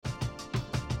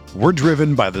We're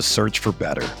driven by the search for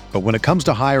better. But when it comes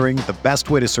to hiring, the best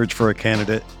way to search for a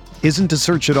candidate isn't to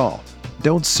search at all.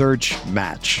 Don't search,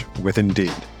 match with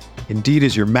Indeed. Indeed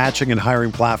is your matching and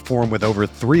hiring platform with over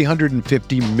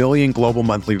 350 million global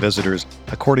monthly visitors,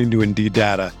 according to Indeed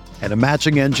data, and a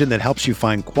matching engine that helps you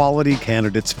find quality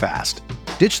candidates fast.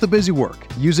 Ditch the busy work.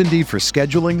 Use Indeed for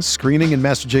scheduling, screening, and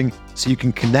messaging so you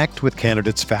can connect with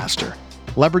candidates faster.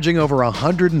 Leveraging over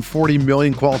 140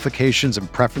 million qualifications and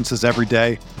preferences every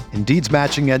day, Indeed's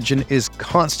matching engine is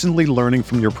constantly learning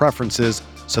from your preferences,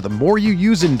 so the more you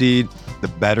use Indeed, the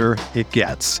better it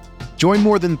gets. Join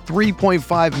more than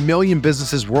 3.5 million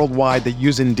businesses worldwide that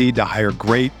use Indeed to hire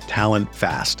great talent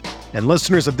fast. And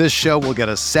listeners of this show will get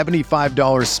a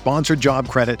 $75 sponsored job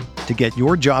credit to get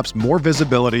your jobs more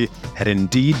visibility at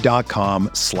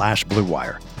Indeed.com/Blue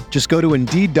Wire. Just go to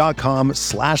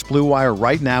Indeed.com/Blue Wire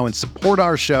right now and support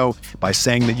our show by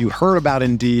saying that you heard about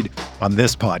Indeed on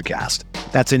this podcast.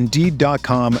 That's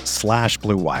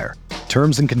Indeed.com/Blue Wire.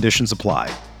 Terms and conditions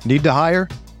apply. Need to hire?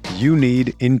 You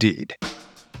need Indeed.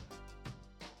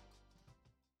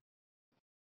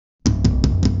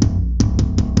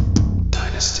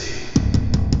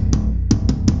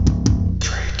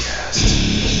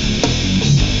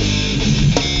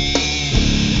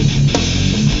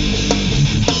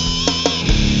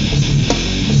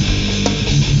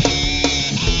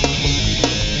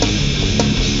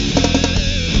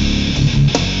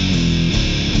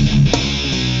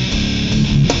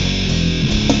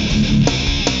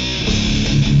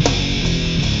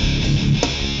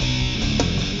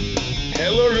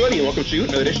 Welcome to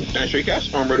another edition of Dynasty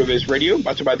Cast on RotoViz Radio,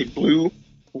 brought to you by the Blue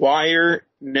Wire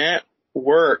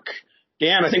Network.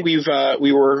 Dan, I think we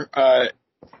were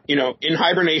in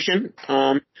hibernation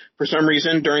for some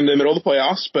reason during the middle of the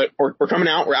playoffs, but we're coming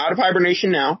out. We're out of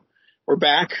hibernation now. We're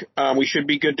back. We should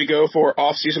be good to go for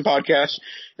off-season podcasts,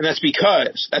 and that's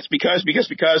because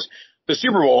the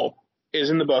Super Bowl is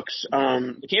in the books.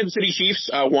 The Kansas City Chiefs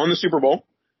won the Super Bowl.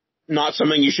 Not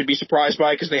something you should be surprised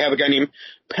by because they have a guy named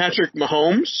Patrick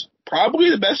Mahomes, probably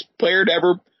the best player to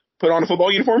ever put on a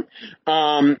football uniform.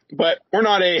 But we're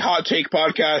not a hot take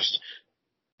podcast.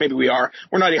 Maybe we are.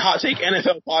 We're not a hot take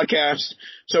NFL podcast,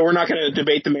 so we're not going to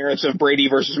debate the merits of Brady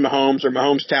versus Mahomes or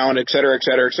Mahomes' talent, et cetera, et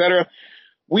cetera, et cetera.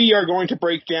 We are going to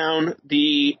break down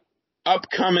the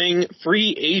upcoming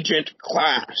free agent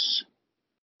class.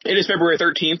 It is February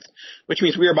 13th, which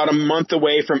means we are about a month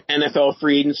away from NFL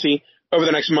free agency. Over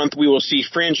the next month, we will see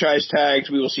franchise tags,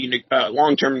 we will see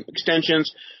long-term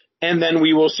extensions, and then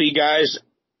we will see guys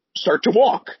start to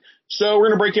walk. So we're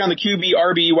going to break down the QB,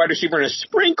 RB, wide receiver, and a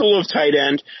sprinkle of tight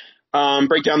end.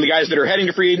 Break down the guys that are heading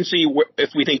to free agency,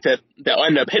 if we think that they'll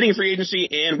end up hitting free agency,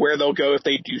 and where they'll go if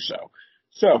they do so.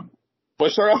 So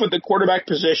let's start off with the quarterback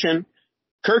position.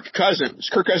 Kirk Cousins.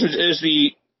 Kirk Cousins is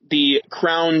the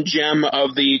crown gem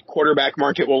of the quarterback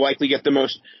market, will likely get the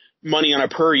most money on a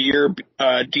per year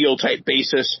deal type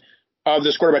basis of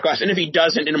this quarterback class. And if he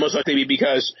doesn't, it'll most likely be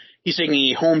because he's taking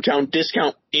a hometown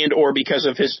discount and or because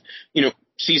of his,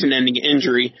 season ending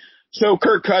injury. So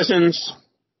Kirk Cousins,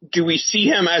 do we see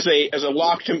him as a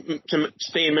lock to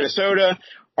stay in Minnesota?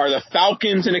 Are the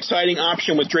Falcons an exciting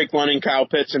option with Drake London, Kyle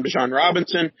Pitts, and Bijan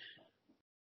Robinson?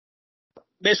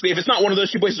 Basically, if it's not one of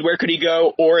those two places, where could he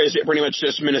go? Or is it pretty much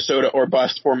just Minnesota or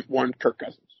bust for one Kirk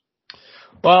Cousins?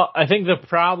 Well, I think the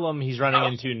problem he's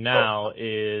running into now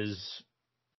is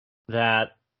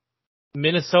that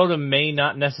Minnesota may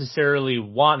not necessarily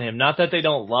want him. Not that they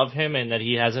don't love him and that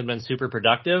he hasn't been super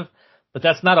productive, but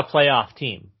that's not a playoff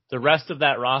team. The rest of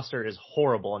that roster is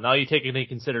horrible. And now you take into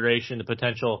consideration the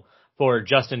potential for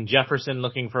Justin Jefferson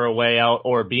looking for a way out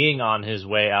or being on his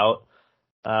way out.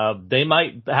 They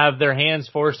might have their hands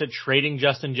forced at trading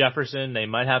Justin Jefferson. They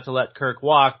might have to let Kirk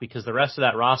walk because the rest of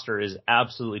that roster is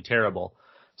absolutely terrible.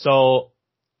 So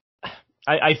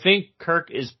I think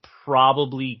Kirk is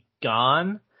probably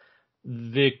gone.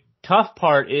 The tough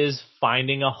part is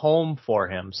finding a home for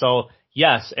him. So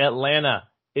yes, Atlanta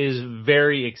is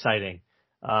very exciting.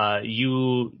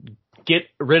 You get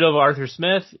rid of Arthur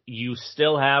Smith, you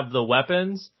still have the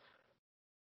weapons,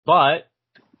 but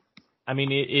I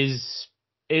mean, is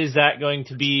that going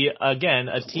to be, again,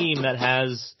 a team that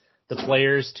has the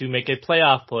players to make a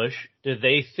playoff push? Do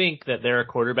they think that they're a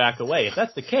quarterback away? If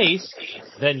that's the case,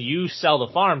 then you sell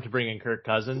the farm to bring in Kirk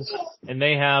Cousins, and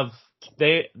they have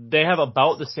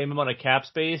about the same amount of cap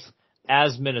space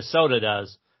as Minnesota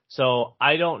does. So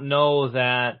I don't know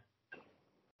that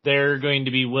they're going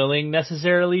to be willing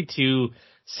necessarily to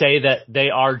say that they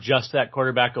are just that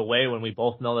quarterback away when we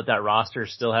both know that that roster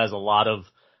still has a lot of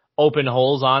open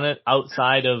holes on it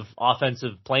outside of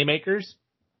offensive playmakers.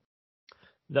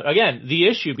 Again, the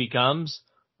issue becomes,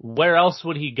 where else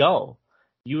would he go?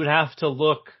 You would have to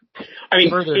look. I mean,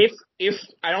 further. if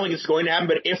I don't think it's going to happen,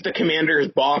 but if the Commanders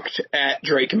balked at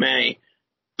Drake May,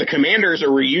 the Commanders, a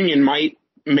reunion might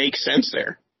make sense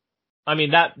there. I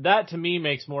mean, that to me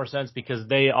makes more sense because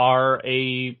they are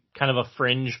a kind of a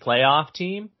fringe playoff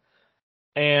team.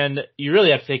 And you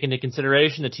really have to take into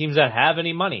consideration the teams that have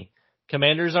any money.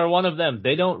 Commanders are one of them.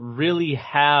 They don't really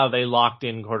have a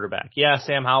locked-in quarterback. Yeah,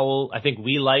 Sam Howell, I think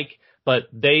we like, but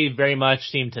they very much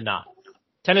seem to not.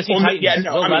 Tennessee Titans,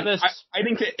 Will Levis. I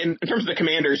think that in terms of the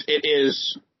Commanders,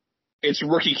 it's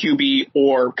rookie QB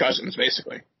or Cousins,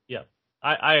 basically. Yeah,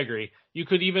 I agree. You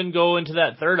could even go into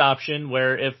that third option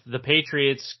where if the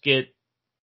Patriots get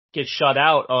shut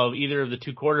out of either of the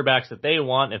two quarterbacks that they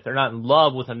want, if they're not in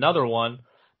love with another one,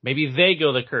 maybe they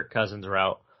go the Kirk Cousins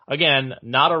route. Again,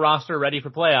 not a roster ready for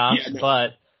playoffs,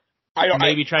 but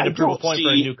maybe trying to prove a point for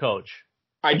a new coach.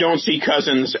 I don't see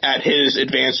Cousins at his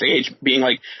advanced age being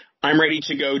like, I'm ready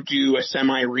to go do a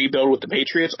semi-rebuild with the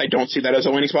Patriots. I don't see that as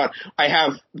a landing spot. I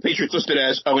have the Patriots listed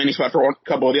as a landing spot for a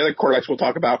couple of the other quarterbacks we'll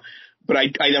talk about, but I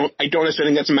don't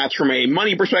necessarily think that's a match from a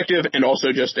money perspective and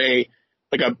also just a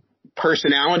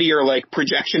personality or like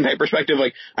projection type perspective.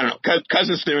 Like, I don't know,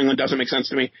 Cousins to New England doesn't make sense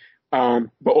to me.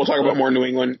 But we'll talk about more New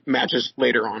England matches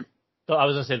later on. So I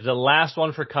was going to say the last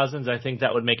one for Cousins, I think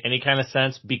that would make any kind of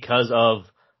sense because of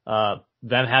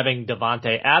them having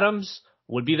Devontae Adams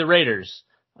would be the Raiders.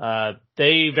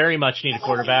 They very much need a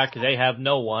quarterback. They have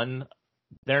no one.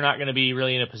 They're not going to be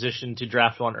really in a position to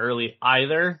draft one early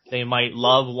either. They might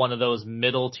love one of those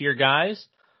middle tier guys.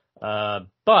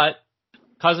 But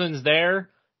Cousins there,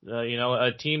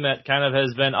 a team that kind of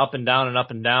has been up and down and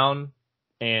up and down.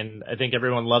 And I think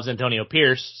everyone loves Antonio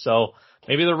Pierce. So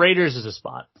maybe the Raiders is a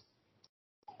spot.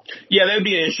 Yeah, that would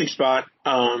be an interesting spot.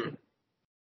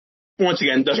 Once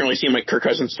again, doesn't really seem like Kirk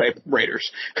Cousins type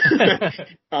Raiders. It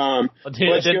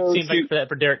didn't seem like that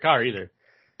for Derek Carr either.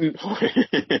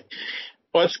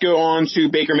 Let's go on to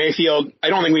Baker Mayfield. I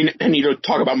don't think we need to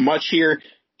talk about much here.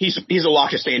 He's a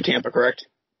lock to stay in Tampa, correct?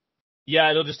 Yeah,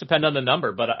 it'll just depend on the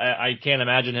number, but I can't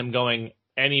imagine him going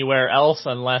anywhere else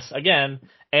unless, again,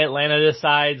 Atlanta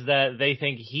decides that they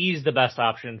think he's the best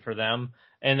option for them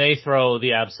and they throw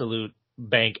the absolute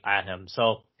bank at him.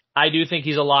 So I do think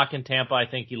he's a lock in Tampa. I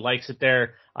think he likes it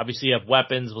there. Obviously, you have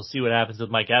weapons. We'll see what happens with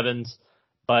Mike Evans.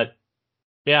 But,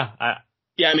 yeah. I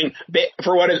mean,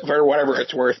 for whatever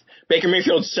it's worth, Baker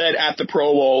Mayfield said at the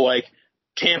Pro Bowl, like,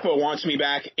 Tampa wants me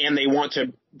back and they want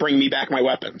to bring me back my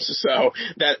weapons. So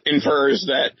that infers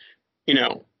that,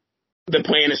 the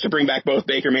plan is to bring back both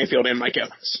Baker Mayfield and Mike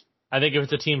Evans. I think if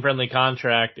it's a team-friendly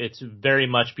contract, it's very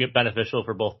much beneficial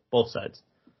for both sides.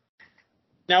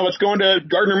 Now let's go into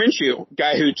Gardner Minshew,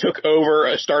 guy who took over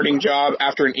a starting job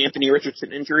after an Anthony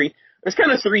Richardson injury. There's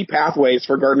kind of three pathways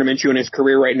for Gardner Minshew in his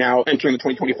career right now entering the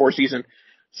 2024 season.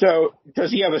 So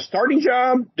does he have a starting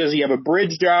job? Does he have a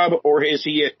bridge job? Or is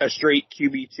he a straight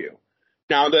QB2?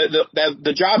 Now,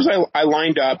 the jobs I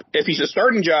lined up, if he's a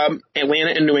starting job,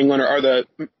 Atlanta and New England are the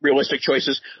realistic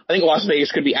choices. I think Las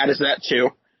Vegas could be added to that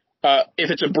too. If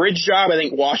it's a bridge job, I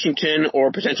think Washington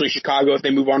or potentially Chicago if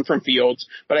they move on from Fields.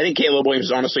 But I think Caleb Williams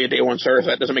is honestly a day one starter, so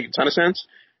that doesn't make a ton of sense.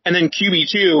 And then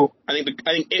QB2, I think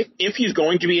if he's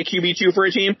going to be a QB2 for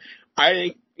a team, I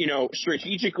think,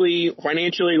 strategically,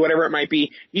 financially, whatever it might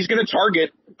be, he's going to target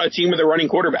a team with a running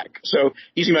quarterback. So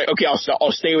he's going to be like, okay,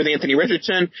 I'll stay with Anthony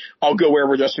Richardson. I'll go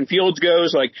wherever Justin Fields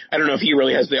goes. Like, I don't know if he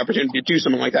really has the opportunity to do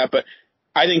something like that, but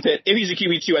I think that if he's a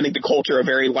QB2, I think the Colts are a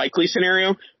very likely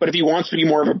scenario. But if he wants to be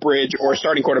more of a bridge or a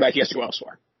starting quarterback, he has to go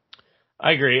elsewhere.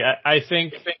 I agree. I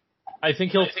think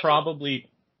he'll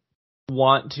probably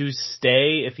want to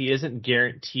stay if he isn't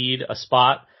guaranteed a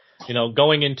spot.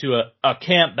 Going into a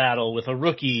camp battle with a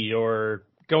rookie or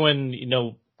going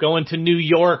to New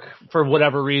York for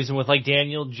whatever reason with like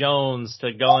Daniel Jones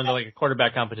to go into like a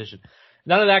quarterback competition.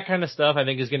 None of that kind of stuff I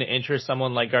think is going to interest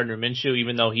someone like Gardner Minshew,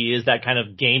 even though he is that kind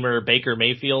of gamer Baker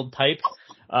Mayfield type.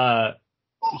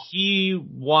 He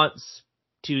wants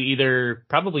to either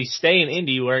probably stay in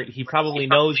Indy where he probably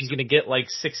knows he's going to get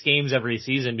like 6 games every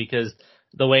season because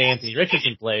the way Anthony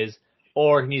Richardson plays,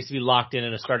 or he needs to be locked in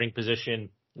a starting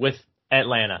position with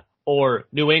Atlanta, or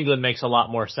New England makes a lot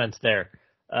more sense there.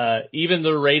 Even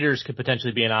the Raiders could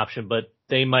potentially be an option, but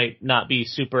they might not be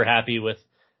super happy with,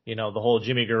 the whole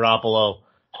Jimmy Garoppolo,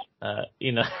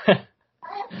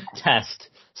 test.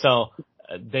 So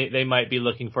they might be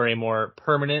looking for a more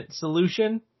permanent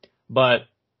solution. But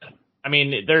I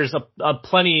mean, there's a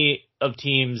plenty of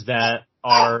teams that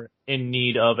are in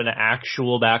need of an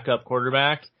actual backup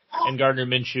quarterback. And Gardner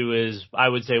Minshew is, I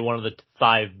would say, one of the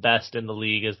 5 best in the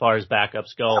league as far as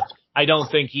backups go. I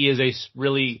don't think he is a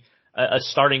really a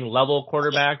starting level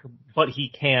quarterback, but he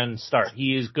can start.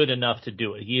 He is good enough to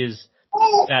do it. He is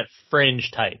that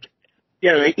fringe type.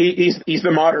 Yeah, he's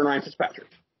the modern Ryan Fitzpatrick.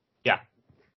 Yeah.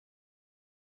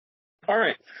 All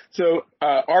right. So,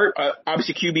 our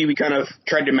obviously QB, we kind of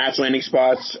tried to match landing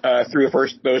spots through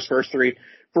those first three.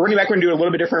 For running back, we're going to do a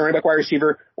little bit different. Running back, wide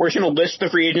receiver, we're just going to list the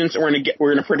free agents, and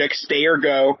we're going to predict stay or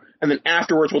go, and then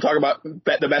afterwards we'll talk about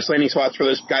the best landing spots for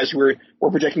those guys who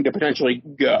we're projecting to potentially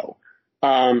go.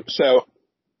 So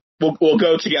we'll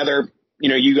go together.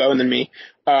 You go and then me.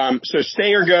 So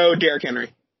stay or go, Derrick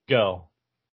Henry. Go.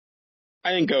 I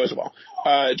think go as well.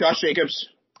 Josh Jacobs.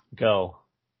 Go.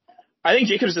 I think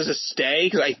Jacobs is a stay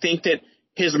because I think that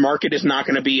his market is not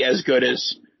going to be as good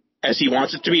as he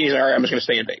wants it to be. He's all right. I'm just going to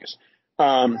stay in Vegas.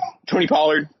 Tony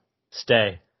Pollard.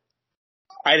 Stay.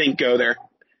 I think go there.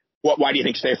 Why do you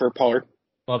think stay for Pollard?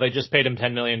 Well, they just paid him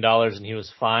 $10 million and he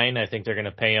was fine. I think they're going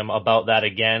to pay him about that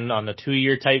again on the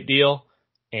 2-year type deal.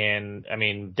 And I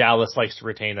mean, Dallas likes to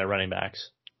retain their running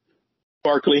backs.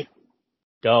 Barkley.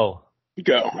 Go.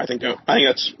 Go. I think go. I think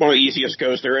that's one of the easiest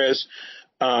goes there is.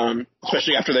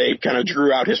 Especially after they kind of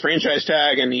drew out his franchise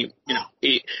tag, and he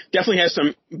definitely has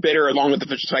some bitter along with the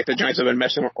fact that the Giants have been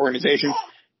messing with organization.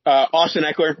 Austin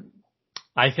Eckler.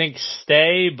 I think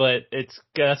stay, but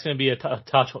that's going to be a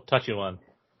touchy one.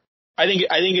 I think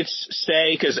it's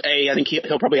stay because I think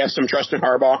he'll probably have some trust in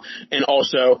Harbaugh, and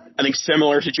also I think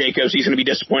similar to Jacobs, he's going to be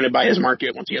disappointed by his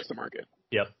market once he hits the market.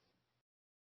 Yep.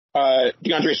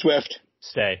 DeAndre Swift.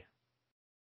 Stay.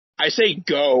 I say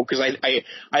go because I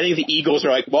think the Eagles are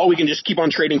like, well, we can just keep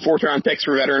on trading 4th-round picks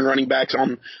for veteran running backs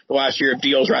on the last year of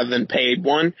deals rather than paid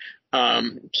one.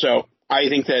 So I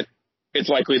think that it's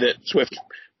likely that Swift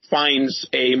finds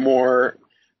a more.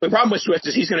 The problem with Swift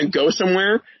is he's going to go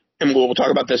somewhere, and we'll talk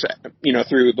about this,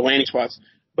 through the landing spots.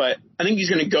 But I think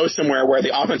he's going to go somewhere where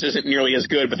the offense isn't nearly as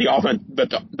good, but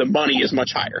the money is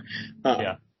much higher.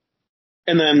 Yeah.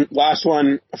 And then last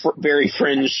one, very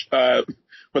fringe.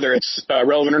 Whether it's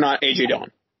relevant or not, A.J. Dillon.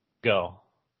 Go.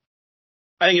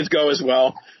 I think it's go as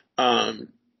well. I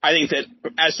think that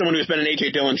as someone who's been an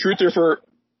A.J. Dillon truther for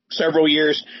several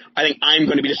years, I think I'm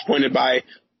going to be disappointed by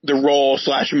the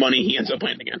role/money he ends up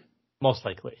landing in. Most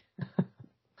likely.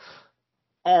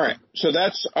 All right. So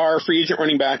that's our free agent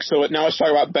running back. So now let's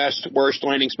talk about best, worst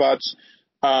landing spots.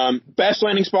 Best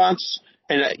landing spots.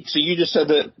 And so you just said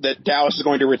that Dallas is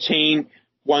going to retain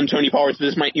one Tony Pollard. So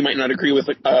you might not agree with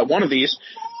one of these.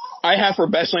 I have for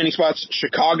best landing spots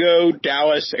Chicago,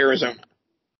 Dallas, Arizona.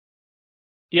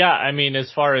 Yeah, I mean,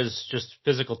 as far as just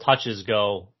physical touches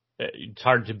go, it's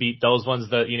hard to beat those ones.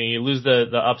 You lose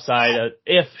the upside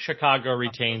if Chicago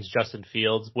retains Justin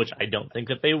Fields, which I don't think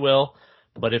that they will.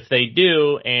 But if they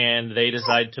do and they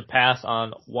decide to pass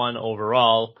on one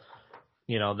overall,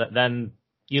 then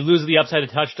you lose the upside of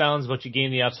touchdowns, but you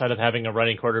gain the upside of having a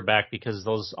running quarterback because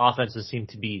those offenses seem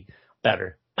to be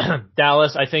better.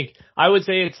 Dallas, I would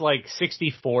say it's like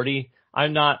 60-40.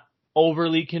 I'm not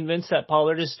overly convinced that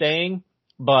Pollard is staying,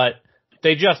 but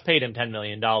they just paid him $10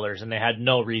 million and they had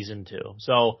no reason to.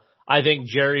 So I think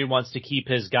Jerry wants to keep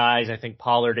his guys. I think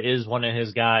Pollard is one of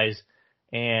his guys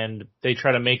and they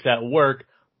try to make that work.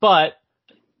 But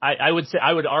I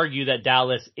would argue that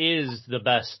Dallas is the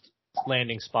best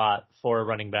landing spot for a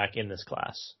running back in this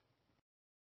class.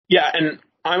 Yeah, and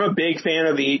I'm a big fan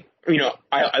of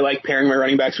I like pairing my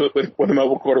running backs with a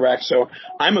mobile quarterback, so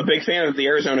I'm a big fan of the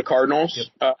Arizona Cardinals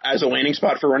as a landing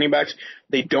spot for running backs.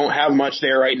 They don't have much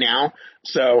there right now,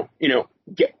 so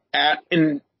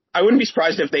and I wouldn't be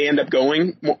surprised if they end up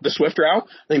going the Swift route.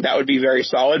 I think that would be very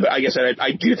solid, but I guess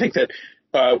I do think that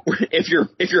if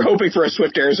you're hoping for a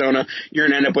Swift Arizona, you're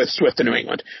gonna end up with Swift to New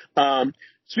England.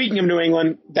 Speaking of New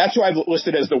England, that's who I've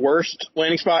listed as the worst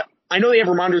landing spot. I know they have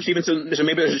Ramondre Stevenson, so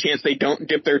maybe there's a chance they don't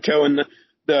dip their toe in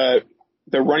the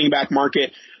running back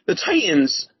market. The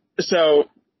Titans, so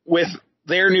with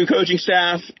their new coaching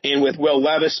staff and with Will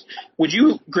Levis, would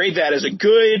you grade that as a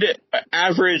good,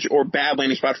 average, or bad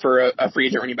landing spot for a free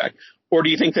agent running back? Or do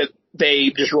you think that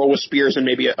they just roll with Spears and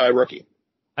maybe a rookie?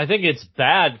 I think it's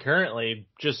bad currently,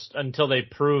 just until they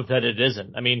prove that it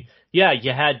isn't. I mean, yeah,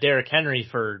 you had Derrick Henry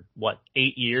for,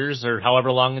 8 years or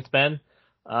however long it's been.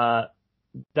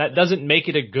 That doesn't make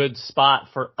it a good spot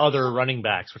for other running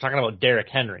backs. We're talking about Derrick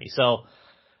Henry. So,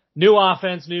 new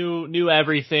offense, new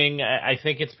everything. I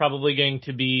think it's probably going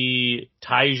to be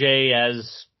Tajay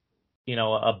as,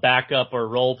 a backup or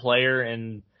role player,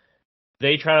 and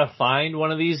they try to find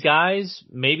one of these guys.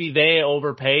 Maybe they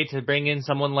overpay to bring in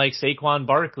someone like Saquon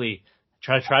Barkley,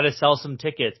 try to sell some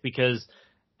tickets, because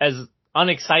as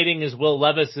unexciting as Will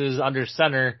Levis is under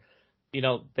center,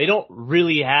 they don't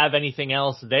really have anything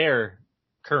else there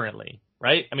currently.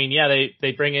 right? I mean, yeah,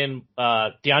 they bring in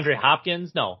DeAndre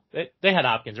Hopkins. No, they had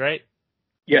Hopkins, right?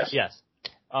 Yes. Yes.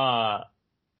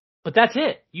 But that's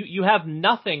it. You have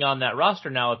nothing on that roster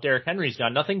now if Derrick Henry's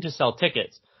gone, nothing to sell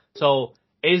tickets. So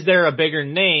is there a bigger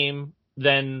name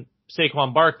than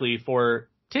Saquon Barkley for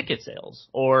ticket sales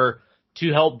or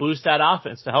to help boost that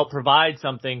offense, to help provide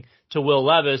something to Will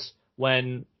Levis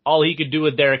when all he could do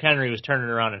with Derrick Henry was turn it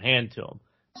around and hand to him?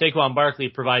 Saquon Barkley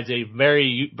provides a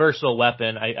very versatile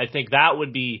weapon. I think that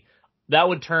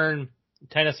would turn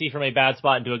Tennessee from a bad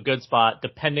spot into a good spot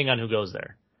depending on who goes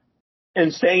there.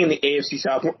 And staying in the AFC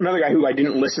South, another guy who I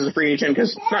didn't list as a free agent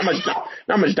because not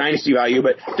much dynasty value,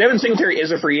 but Devin Singletary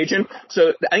is a free agent,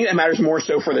 so I think that matters more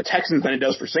so for the Texans than it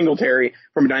does for Singletary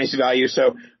from a dynasty value.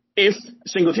 So if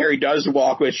Singletary does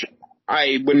walk, which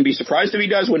I wouldn't be surprised if he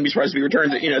does, wouldn't be surprised if he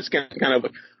returns. It's kind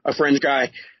of a fringe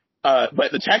guy.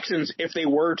 But the Texans, if they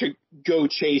were to go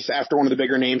chase after one of the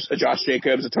bigger names, a Josh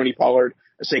Jacobs, a Tony Pollard,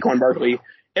 a Saquon Barkley,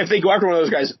 if they go after one of those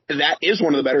guys, that is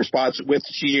one of the better spots with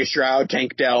C.J. Stroud,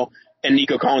 Tank Dell, and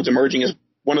Nico Collins emerging as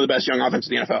one of the best young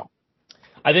offenses in the NFL.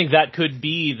 I think that could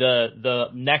be the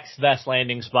next best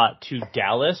landing spot to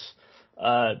Dallas,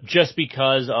 just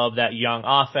because of that young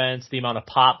offense, the amount of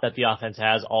pop that the offense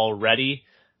has already.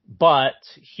 But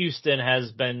Houston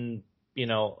has been,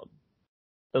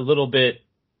 a little bit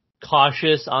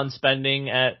cautious on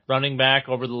spending at running back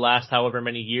over the last however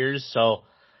many years. So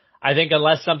I think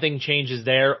unless something changes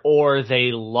there or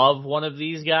they love one of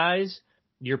these guys,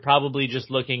 you're probably just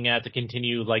looking at the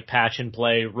continued patch and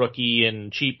play rookie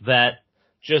and cheap vet,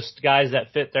 just guys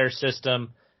that fit their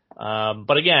system.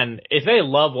 But again, if they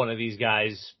love one of these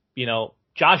guys,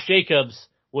 Josh Jacobs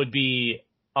would be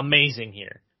amazing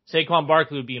here. Saquon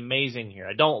Barkley would be amazing here.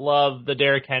 I don't love the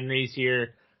Derrick Henrys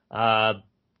here.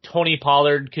 Tony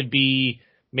Pollard could be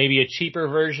maybe a cheaper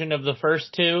version of the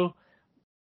first two,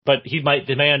 but he might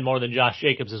demand more than Josh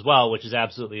Jacobs as well, which is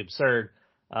absolutely absurd.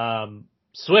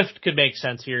 Swift could make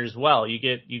sense here as well. You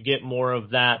get more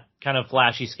of that kind of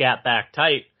flashy scat back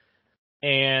type.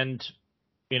 And,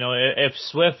 if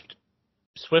Swift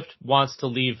wants to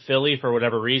leave Philly for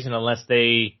whatever reason, unless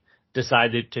they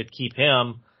decided to keep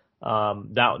him,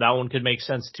 that one could make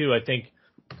sense too. I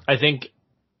think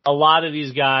a lot of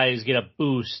these guys get a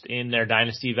boost in their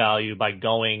dynasty value by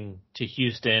going to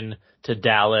Houston, to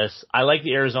Dallas. I like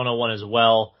the Arizona one as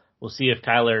well. We'll see if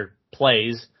Kyler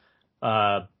plays.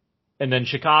 And then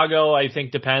Chicago, I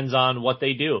think, depends on what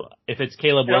they do. If it's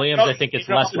Caleb Williams, I think it's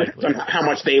less likely. On how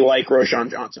much they like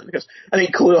Roschon Johnson, because I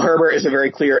think Khalil Herbert is a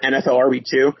very clear NFL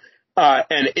RB2.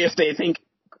 And if they think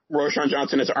Roschon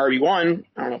Johnson is RB1,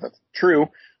 I don't know if that's true,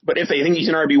 but if they think he's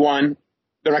an RB1,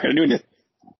 they're not going to do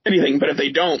anything. But if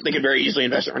they don't, they could very easily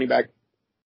invest at running back.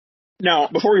 Now,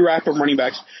 before we wrap up running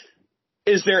backs,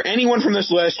 is there anyone from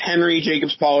this list, Henry,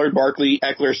 Jacobs, Pollard, Barkley,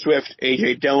 Eckler, Swift,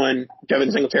 A.J. Dillon,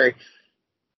 Devin Singletary,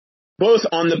 both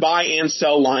on the buy and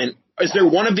sell line, is there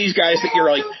one of these guys that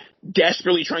you're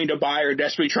desperately trying to buy or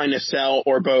desperately trying to sell,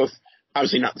 or both?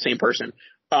 Obviously not the same person.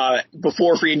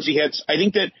 Before free agency hits, I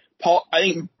think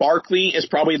Barkley is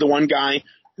probably the one guy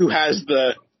who has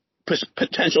the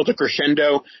potential to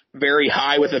crescendo very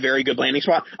high with a very good landing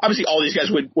spot. Obviously, all these guys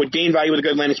would gain value with a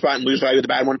good landing spot and lose value with a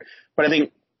bad one. But I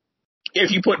think if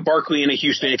you put Barkley in a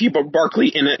Houston, if you put Barkley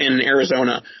in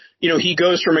Arizona, he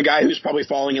goes from a guy who's probably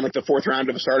falling in the fourth round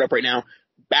of a startup right now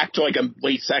back to a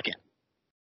late second.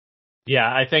 Yeah,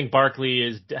 I think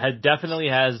Barkley definitely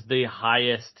has the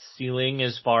highest ceiling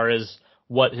as far as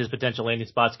what his potential landing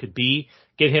spots could be.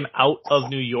 Get him out of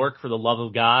New York for the love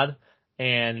of God.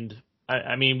 And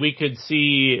I mean, we could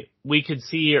see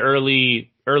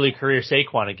early career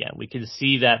Saquon again. We could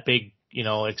see that big,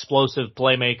 explosive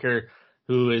playmaker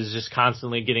who is just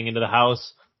constantly getting into the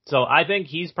house. So I think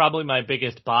he's probably my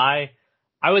biggest buy.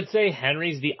 I would say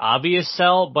Henry's the obvious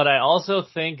sell, but I also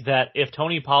think that if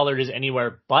Tony Pollard is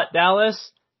anywhere but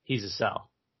Dallas, he's a sell.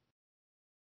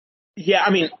 Yeah, I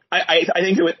mean, I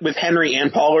think with Henry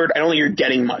and Pollard, I don't think you're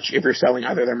getting much if you're selling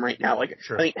either of them right now.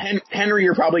 Sure. I think Henry,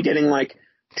 you're probably getting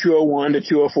 201 to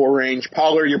 204 range.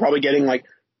 Pollard, you're probably getting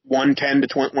 110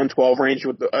 to 112 range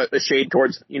with a shade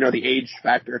towards, the age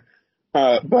factor.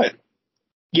 But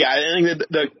yeah, I think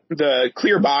that the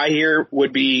clear buy here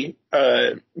would be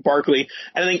Barkley.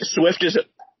 And I think Swift is,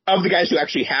 of the guys who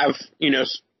actually have,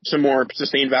 some more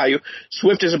sustained value,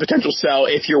 Swift is a potential sell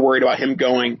if you're worried about him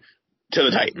going to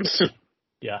the Titans.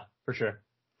 Yeah, for sure.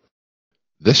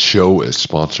 This show is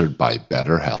sponsored by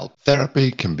BetterHelp. Therapy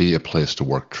can be a place to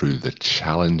work through the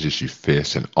challenges you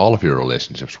face in all of your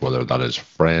relationships, whether that is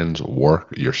friends, work,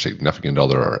 your significant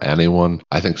other, or anyone.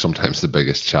 I think sometimes the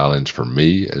biggest challenge for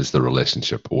me is the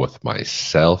relationship with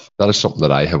myself. That is something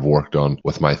that I have worked on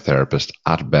with my therapist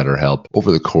at BetterHelp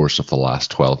over the course of the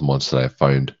last 12 months that I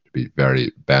found be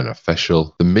very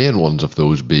beneficial. The main ones of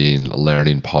those being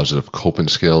learning positive coping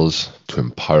skills to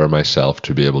empower myself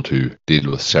to be able to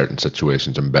deal with certain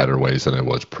situations in better ways than I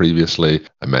was previously.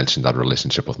 I mentioned that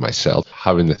relationship with myself.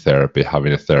 Having the therapy,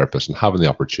 having a therapist, and having the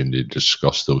opportunity to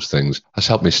discuss those things has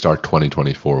helped me start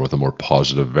 2024 with a more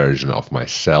positive version of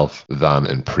myself than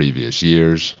in previous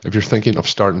years. If you're thinking of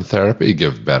starting therapy,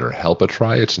 give BetterHelp a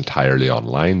try. It's entirely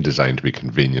online, designed to be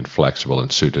convenient, flexible,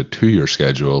 and suited to your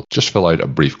schedule. Just fill out a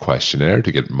brief questionnaire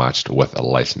to get matched with a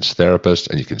licensed therapist,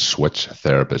 and you can switch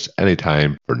therapists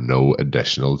anytime for no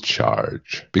additional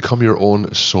charge. Become your own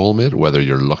soulmate, whether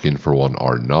you're looking for one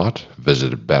or not.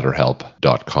 Visit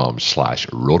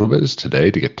betterhelp.com/rotoviz today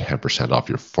to get 10% off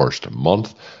your first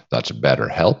month. That's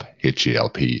BetterHelp,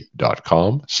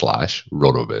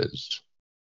 HELP.com/rotoviz.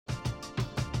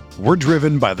 We're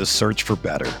driven by the search for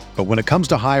better. But when it comes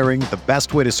to hiring, the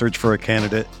best way to search for a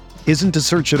candidate isn't to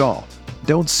search at all.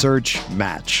 Don't search,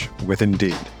 match with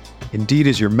Indeed. Indeed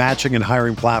is your matching and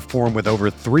hiring platform with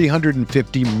over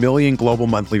 350 million global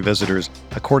monthly visitors,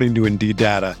 according to Indeed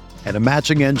data, and a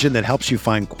matching engine that helps you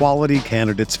find quality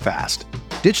candidates fast.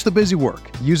 Ditch the busy work.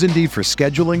 Use Indeed for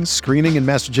scheduling, screening, and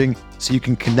messaging so you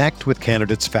can connect with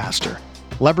candidates faster.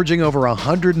 Leveraging over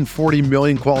 140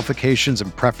 million qualifications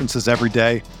and preferences every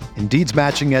day, Indeed's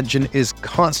matching engine is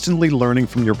constantly learning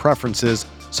from your preferences,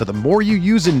 so the more you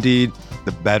use Indeed,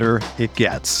 the better it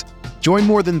gets. Join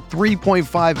more than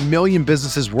 3.5 million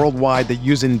businesses worldwide that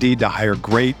use Indeed to hire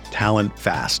great talent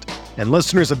fast. And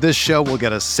listeners of this show will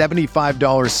get a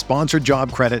 $75 sponsored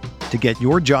job credit to get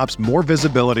your jobs more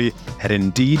visibility at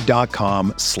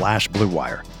Indeed.com/Blue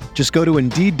Wire. Just go to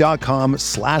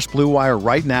Indeed.com/Blue Wire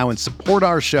right now and support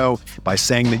our show by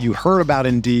saying that you heard about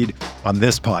Indeed on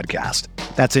this podcast.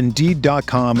 That's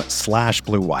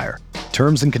Indeed.com/Blue Wire.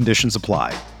 Terms and conditions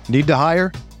apply. Need to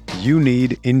hire? You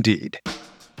need Indeed.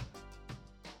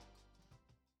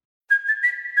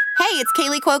 Hey, it's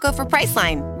Kaylee Cuoco for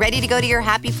Priceline. Ready to go to your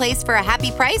happy place for a happy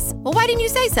price? Well, why didn't you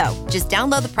say so? Just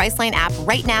download the Priceline app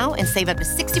right now and save up to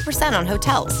 60% on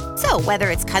hotels. So whether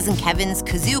it's Cousin Kevin's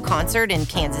Kazoo Concert in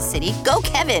Kansas City, go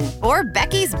Kevin, or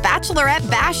Becky's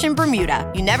Bachelorette Bash in Bermuda,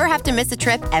 you never have to miss a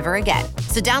trip ever again.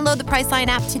 So download the Priceline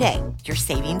app today. Your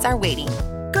savings are waiting.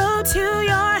 Go to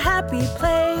your happy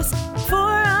place for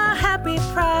a happy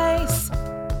price.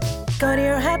 Go to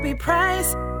your happy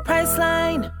price,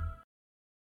 Priceline.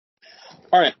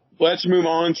 All right, let's move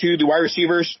on to the wide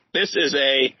receivers. This is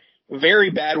a very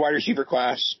bad wide receiver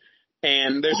class,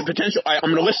 and there's a potential. I'm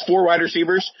going to list 4 wide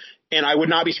receivers, and I would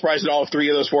not be surprised at all if 3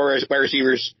 of those 4 wide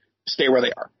receivers stay where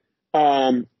they are,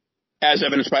 as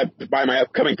evidenced by my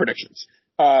upcoming predictions.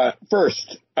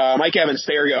 First, Mike Evans,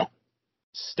 stay or go?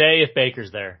 Stay if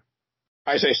Baker's there.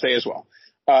 I say stay as well.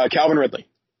 Calvin Ridley.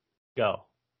 Go.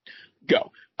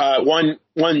 Go. One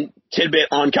tidbit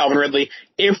on Calvin Ridley.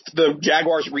 If the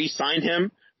Jaguars re-sign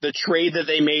him, the trade that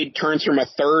they made turns from a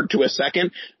third to a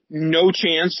second. No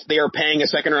chance they are paying a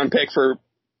second-round pick for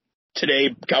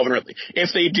today Calvin Ridley.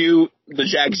 If they do, the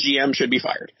Jags GM should be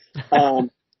fired.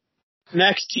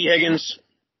 Next, T. Higgins.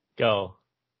 Go.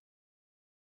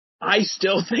 I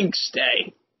still think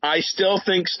stay.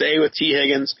 With T.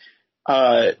 Higgins.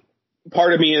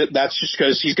 Part of me, that's just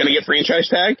because he's going to get franchise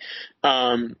tag.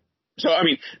 So, I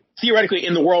mean, theoretically,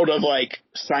 in the world of, like,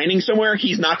 signing somewhere,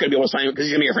 he's not going to be able to sign because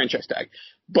he's going to get a franchise tag.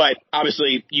 But,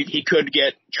 obviously, he could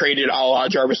get traded a la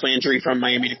Jarvis Landry from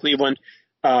Miami to Cleveland.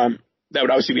 That would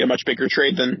obviously be a much bigger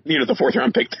trade than, the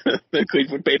 4th-round pick that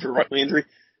Cleveland paid for Landry.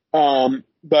 And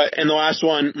the last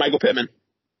one, Michael Pittman.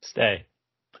 Stay.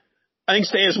 I think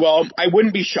stay as well. I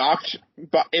wouldn't be shocked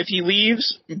if he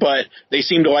leaves, but they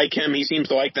seem to like him. He seems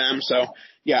to like them. So,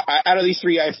 yeah, out of these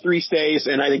 3, I have 3 stays,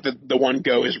 and I think that the one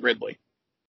go is Ridley.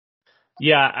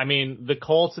 Yeah, I mean, the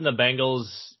Colts and the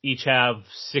Bengals each have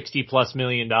 $60+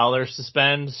 million to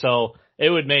spend, so it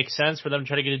would make sense for them to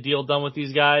try to get a deal done with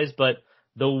these guys. But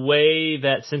the way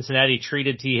that Cincinnati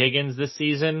treated T. Higgins this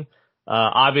season,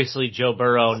 obviously Joe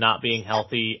Burrow not being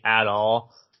healthy at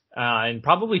all, and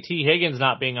probably T. Higgins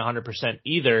not being 100%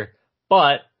 either,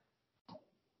 but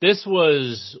this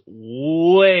was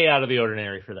way out of the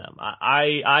ordinary for them.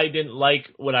 I didn't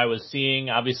like what I was seeing.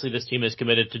 Obviously, this team is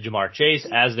committed to Jamar Chase,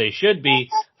 as they should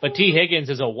be, but T. Higgins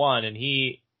is a 1, and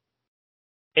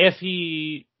if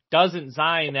he doesn't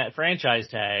sign that franchise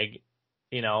tag,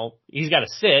 he's got to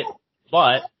sit,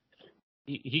 but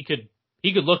he could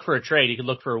look for a trade. He could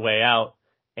look for a way out,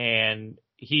 and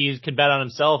he could bet on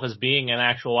himself as being an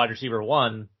actual wide receiver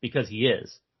one because he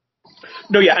is.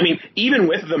 No, yeah, I mean, even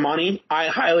with the money, I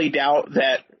highly doubt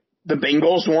that the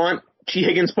Bengals want T.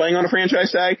 Higgins playing on a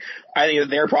franchise tag. I think that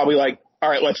they're probably like, all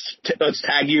right, let's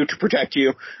tag you to protect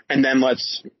you, and then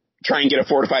let's try and get a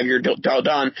 4 to 5 year deal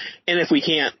done. And if we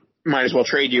can't, might as well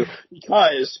trade you,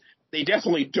 because they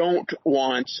definitely don't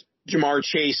want Jamar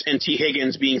Chase and T.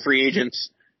 Higgins being free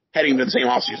agents heading into the same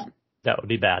offseason. That would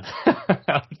be bad.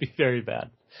 That would be very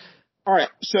bad. All right,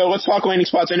 so let's talk landing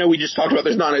spots. I know we just talked about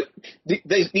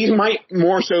these might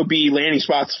more so be landing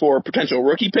spots for potential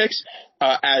rookie picks,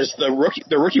 as the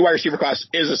rookie wide receiver class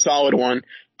is a solid one.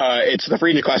 It's the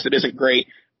free agent class that isn't great.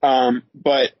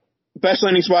 But best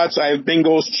landing spots, I have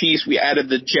Bengals, Chiefs. We added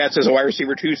the Jets as a wide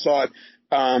receiver 2 slot.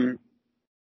 Do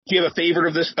you have a favorite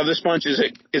of this bunch? Is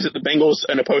it the Bengals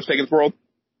and a post-Higgins world?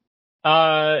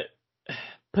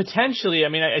 Potentially. I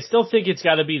mean, I still think it's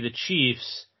got to be the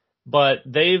Chiefs. But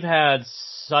they've had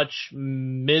such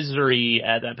misery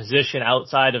at that position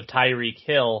outside of Tyreek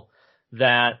Hill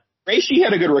that Rashee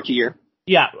had a good rookie year.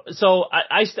 Yeah, so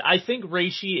I think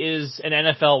Rashee is an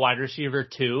NFL wide receiver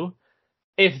too.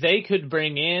 If they could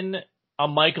bring in a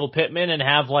Michael Pittman and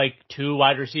have like 2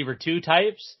 wide receiver 2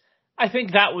 types, I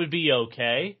think that would be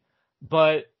okay.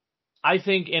 But I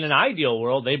think in an ideal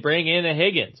world, they bring in a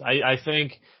Higgins. I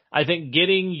think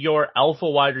getting your alpha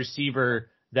wide receiver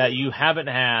that you haven't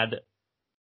had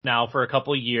now for a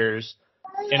couple of years,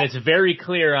 and it's very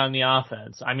clear on the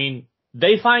offense. I mean,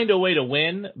 they find a way to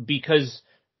win because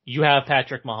you have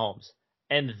Patrick Mahomes,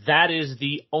 and that is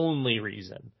the only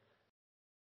reason.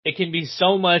 It can be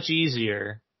so much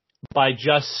easier by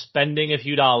just spending a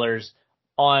few dollars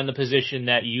on the position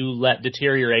that you let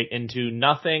deteriorate into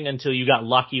nothing until you got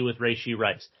lucky with Rashee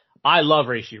Rice. I love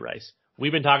Rashee Rice.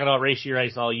 We've been talking about Rashee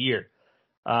Rice all year.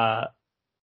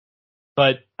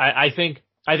 But I think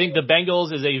the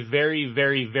Bengals is a very,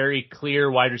 very, very clear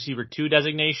wide receiver 2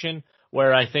 designation,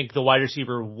 where I think the wide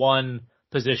receiver 1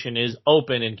 position is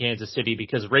open in Kansas City,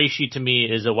 because Rashee to me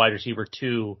is a wide receiver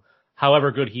 2.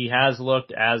 However good he has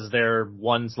looked as their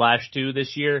 1/2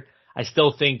 this year, I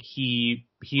still think he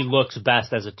looks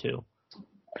best as a 2.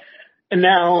 And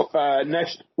now,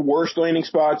 next worst landing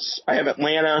spots, I have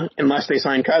Atlanta, unless they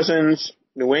sign Cousins,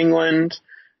 New England.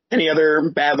 Any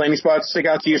other bad landing spots stick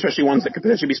out to you, especially ones that could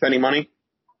potentially be spending money?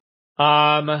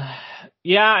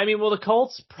 Yeah, I mean, well, the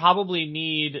Colts probably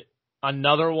need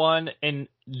another one. And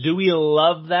do we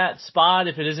love that spot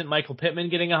if it isn't Michael Pittman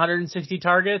getting 160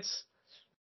 targets?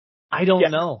 I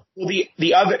don't know. Well,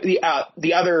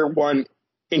 the other one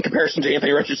in comparison to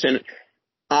Anthony Richardson,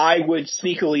 I would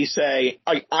sneakily say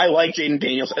I like Jaden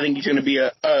Daniels. I think he's going to be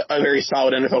a very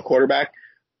solid NFL quarterback,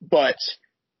 but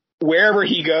wherever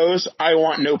he goes, I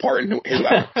want no part in his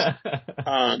weapons.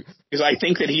 Because I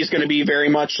think that he's going to be very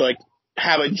much like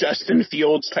have a Justin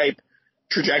Fields type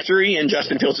trajectory, and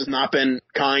Justin Fields has not been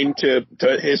kind to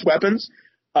his weapons.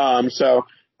 So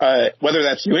whether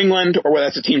that's New England or whether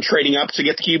that's a team trading up to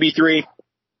get the QB3,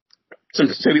 some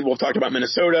people have talked about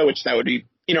Minnesota, which that would be,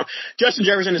 Justin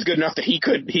Jefferson is good enough that he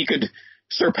could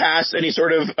surpass any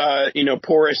sort of,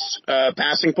 porous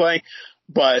passing play.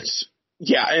 But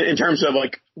yeah, in terms of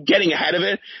like getting ahead of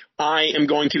it, I am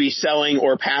going to be selling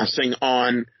or passing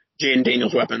on Jaden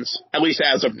Daniels' weapons, at least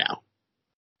as of now.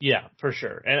 Yeah, for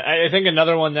sure. And I think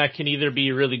another one that can either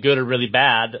be really good or really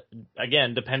bad,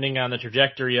 again, depending on the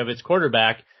trajectory of its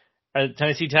quarterback, are the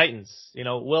Tennessee Titans.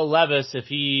 Will Levis, if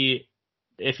he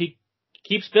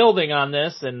keeps building on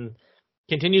this and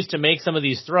continues to make some of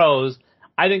these throws,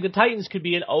 I think the Titans could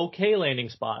be an okay landing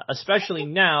spot, especially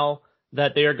now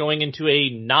that they are going into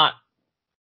a not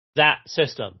that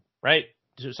system, right?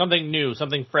 Something new,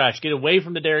 something fresh. Get away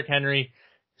from the Derrick Henry,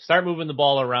 start moving the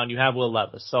ball around. You have Will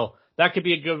Levis. So that could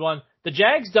be a good one. The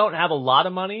Jags don't have a lot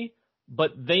of money,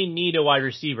 but they need a wide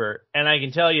receiver. And I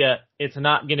can tell you, it's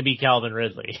not going to be Calvin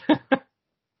Ridley.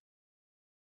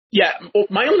 Yeah. Well,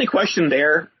 my only question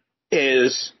there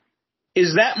is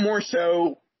that more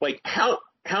so like how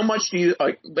much do you,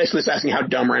 like, basically it's asking how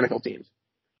dumb are NFL teams,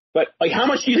 but like how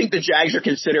much do you think the Jags are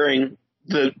considering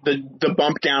the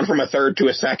bump down from a third to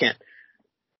a second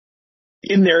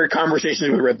in their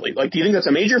conversations with Ridley? Like, do you think that's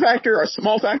a major factor or a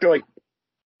small factor? Like,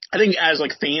 I think as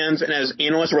like fans and as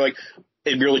analysts, we're like,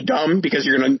 it's really dumb because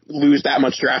you're going to lose that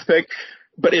much draft pick.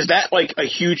 But is that like a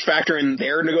huge factor in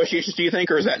their negotiations, do you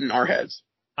think, or is that in our heads?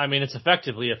 I mean, it's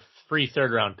effectively a free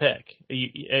third-round pick.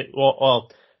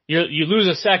 You lose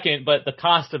a second, but the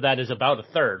cost of that is about a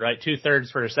third, right?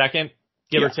 2/3 for a second,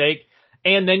 give or take.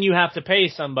 And then you have to pay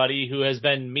somebody who has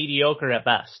been mediocre at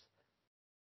best.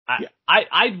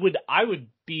 I would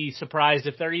be surprised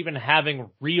if they're even having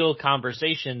real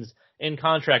conversations in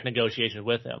contract negotiations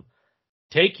with him.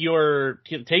 Take your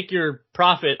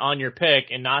profit on your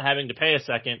pick and not having to pay a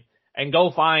second and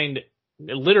go find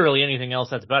literally anything else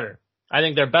that's better. I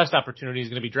think their best opportunity is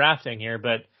going to be drafting here,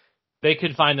 but they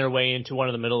could find their way into one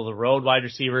of the middle of the road wide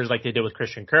receivers like they did with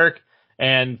Christian Kirk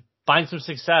and find some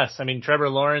success. I mean, Trevor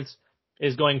Lawrence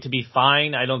is going to be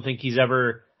fine. I don't think he's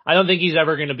ever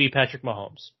going to be Patrick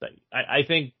Mahomes. But I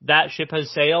think that ship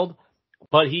has sailed,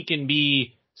 but he can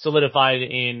be solidified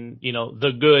in,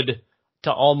 the good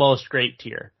to almost great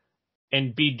tier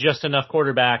and be just enough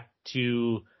quarterback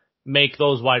to make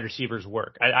those wide receivers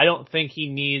work. I don't think he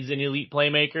needs an elite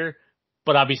playmaker,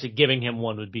 but obviously giving him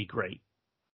one would be great.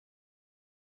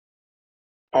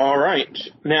 All right.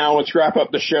 Now let's wrap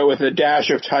up the show with a dash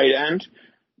of tight end.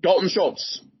 Dalton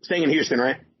Schultz, staying in Houston,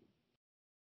 right?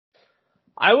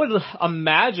 I would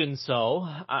imagine so.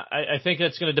 I think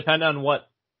it's going to depend on what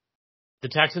the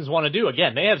Texans want to do.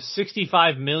 Again, they have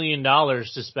 $65 million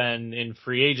to spend in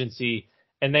free agency,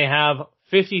 and they have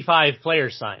 55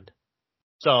 players signed.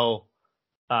 So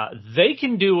they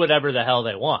can do whatever the hell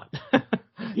they want.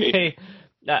 They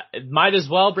might as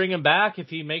well bring him back if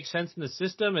he makes sense in the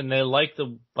system and they like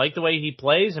the way he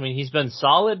plays. I mean, he's been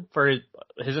solid for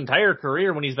his entire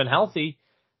career when he's been healthy.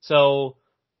 So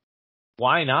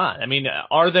why not? I mean,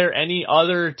 are there any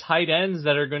other tight ends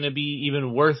that are going to be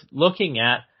even worth looking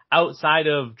at outside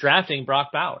of drafting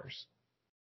Brock Bowers?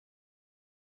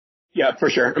 Yeah, for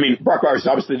sure. I mean, Brock Bowers is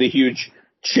obviously the huge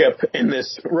chip in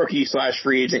this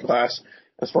rookie/free agent class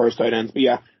as far as tight ends. But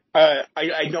yeah,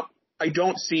 I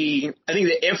don't see. I think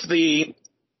that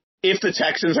if the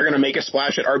Texans are going to make a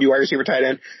splash at RB wide receiver tight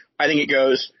end, I think it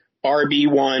goes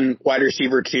RB1, wide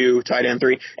receiver 2, tight end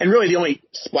 3. And really the only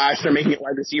splash they're making at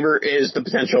wide receiver is the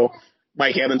potential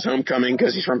Mike Evans homecoming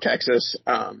because he's from Texas.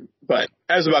 But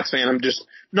as a Bucs fan, I'm just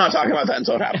not talking about that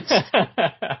until it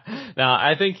happens. No,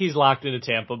 I think he's locked into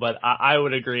Tampa, but I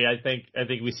would agree. I think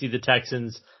we see the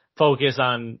Texans focus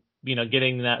on,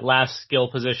 getting that last skill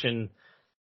position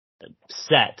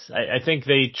set. I think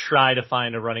they try to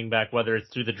find a running back, whether it's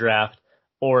through the draft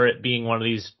or it being one of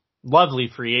these lovely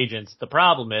free agents. The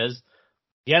problem is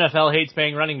the NFL hates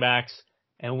paying running backs,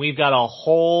 and we've got a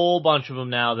whole bunch of them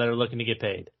now that are looking to get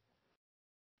paid.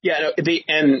 Yeah,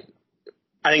 and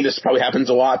I think this probably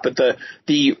happens a lot, but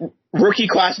the rookie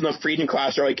class and the free agent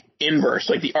class are like inverse.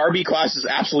 Like the RB class is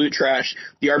absolute trash.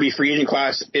 The RB free agent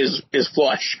class is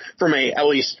flush from at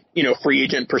least free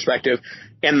agent perspective,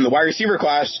 and the wide receiver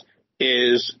class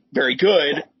is very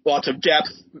good, lots of depth,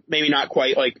 maybe not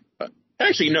quite like.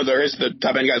 Actually, no, there is the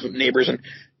top end guys with Neighbors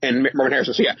and Marvin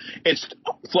Harrison. So yeah, it's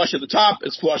flush at the top,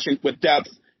 it's flush with depth,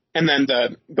 and then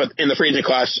but in the free agent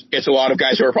class, it's a lot of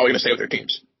guys who are probably going to stay with their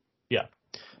teams. Yeah,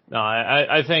 no,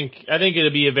 I think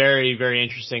it'll be a very, very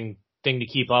interesting thing to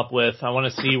keep up with. I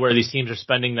want to see where these teams are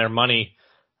spending their money,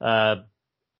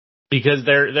 because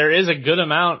there is a good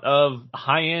amount of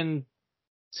high end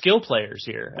skill players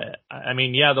here. I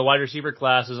mean, yeah, the wide receiver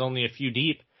class is only a few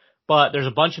deep, but there's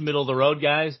a bunch of middle of the road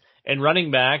guys. And running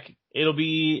back, it'll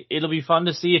be fun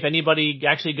to see if anybody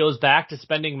actually goes back to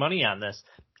spending money on this.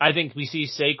 I think we see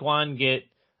Saquon get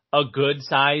a good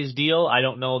size deal. I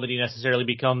don't know that he necessarily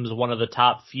becomes one of the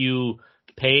top few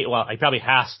pay. Well, he probably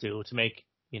has to make,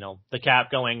 the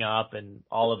cap going up and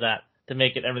all of that to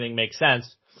make everything make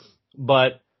sense.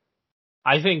 But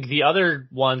I think the other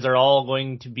ones are all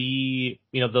going to be,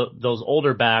 those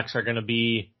older backs are going to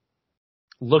be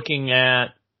looking at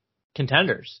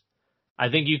contenders. I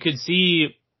think you could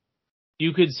see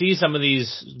some of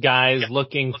these guys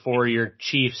looking for your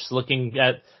Chiefs, looking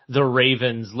at the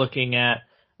Ravens, looking at,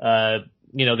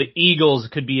 the Eagles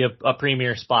could be a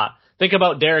premier spot. Think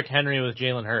about Derrick Henry with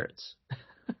Jalen Hurts.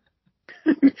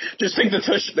 Just think do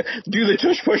the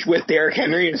tush push with Derrick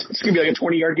Henry. It's going to be like a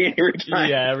 20-yard gain every time.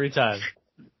 Yeah, every time.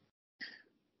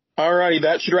 All righty,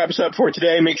 that should wrap us up for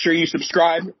today. Make sure you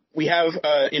subscribe. We have,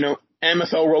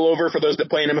 MFL rollover for those that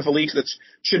play in MFL leagues. That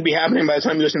should be happening by the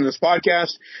time you listen to this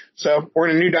podcast. So we're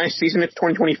in a new Dynasty season. It's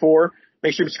 2024.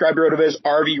 Make sure you subscribe to RotoViz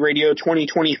RV Radio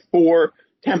 2024.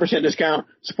 10% discount.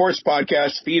 Supports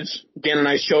podcast. Feeds Dan and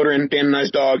I's children, Dan and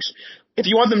I's dogs. If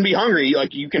you want them to be hungry,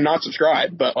 you can not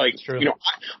subscribe. But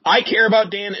I care about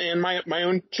Dan and my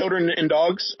own children and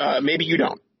dogs. Maybe you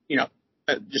don't.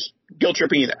 Just guilt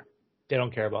tripping you there. They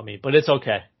don't care about me, but it's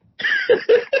okay.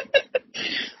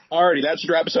 Alrighty, that should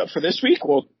wrap us up for this week.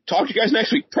 We'll talk to you guys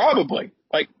next week, probably.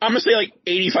 I'm going to say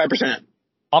 85%.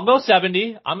 I'll go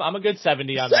 70. I'm a good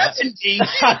 70 on 70?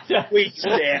 that. Wait,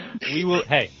 Dan. We will,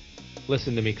 hey,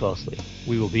 listen to me closely.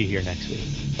 We will be here next week.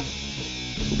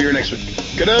 We'll be here next week.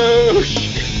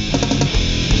 Kadoosh!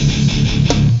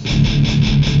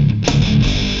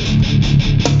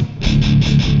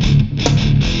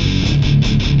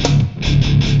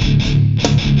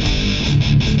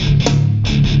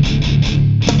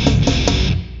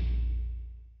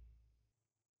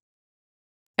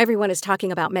 Everyone is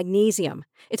talking about magnesium.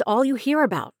 It's all you hear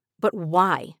about. But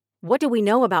why? What do we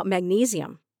know about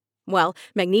magnesium? Well,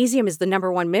 magnesium is the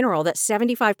number one mineral that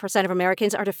 75% of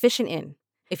Americans are deficient in.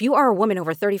 If you are a woman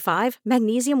over 35,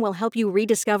 magnesium will help you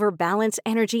rediscover balance,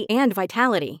 energy, and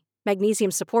vitality.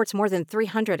 Magnesium supports more than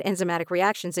 300 enzymatic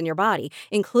reactions in your body,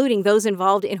 including those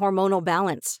involved in hormonal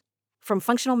balance. From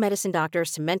functional medicine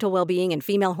doctors to mental well-being and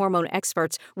female hormone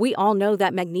experts, we all know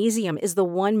that magnesium is the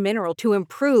one mineral to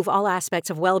improve all aspects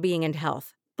of well-being and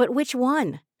health. But which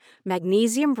one?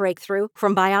 Magnesium Breakthrough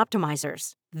from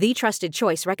Bioptimizers, the trusted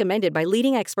choice recommended by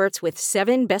leading experts with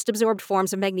 7 best-absorbed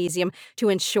forms of magnesium to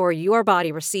ensure your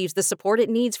body receives the support it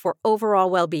needs for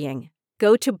overall well-being.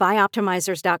 Go to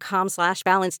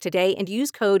bioptimizers.com/balance today and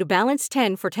use code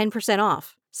BALANCE10 for 10%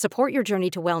 off. Support your journey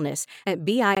to wellness at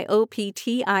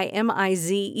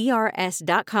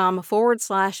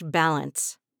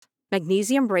bioptimizers.com/balance.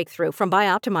 Magnesium Breakthrough from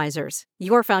Bioptimizers,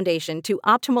 your foundation to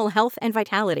optimal health and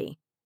vitality.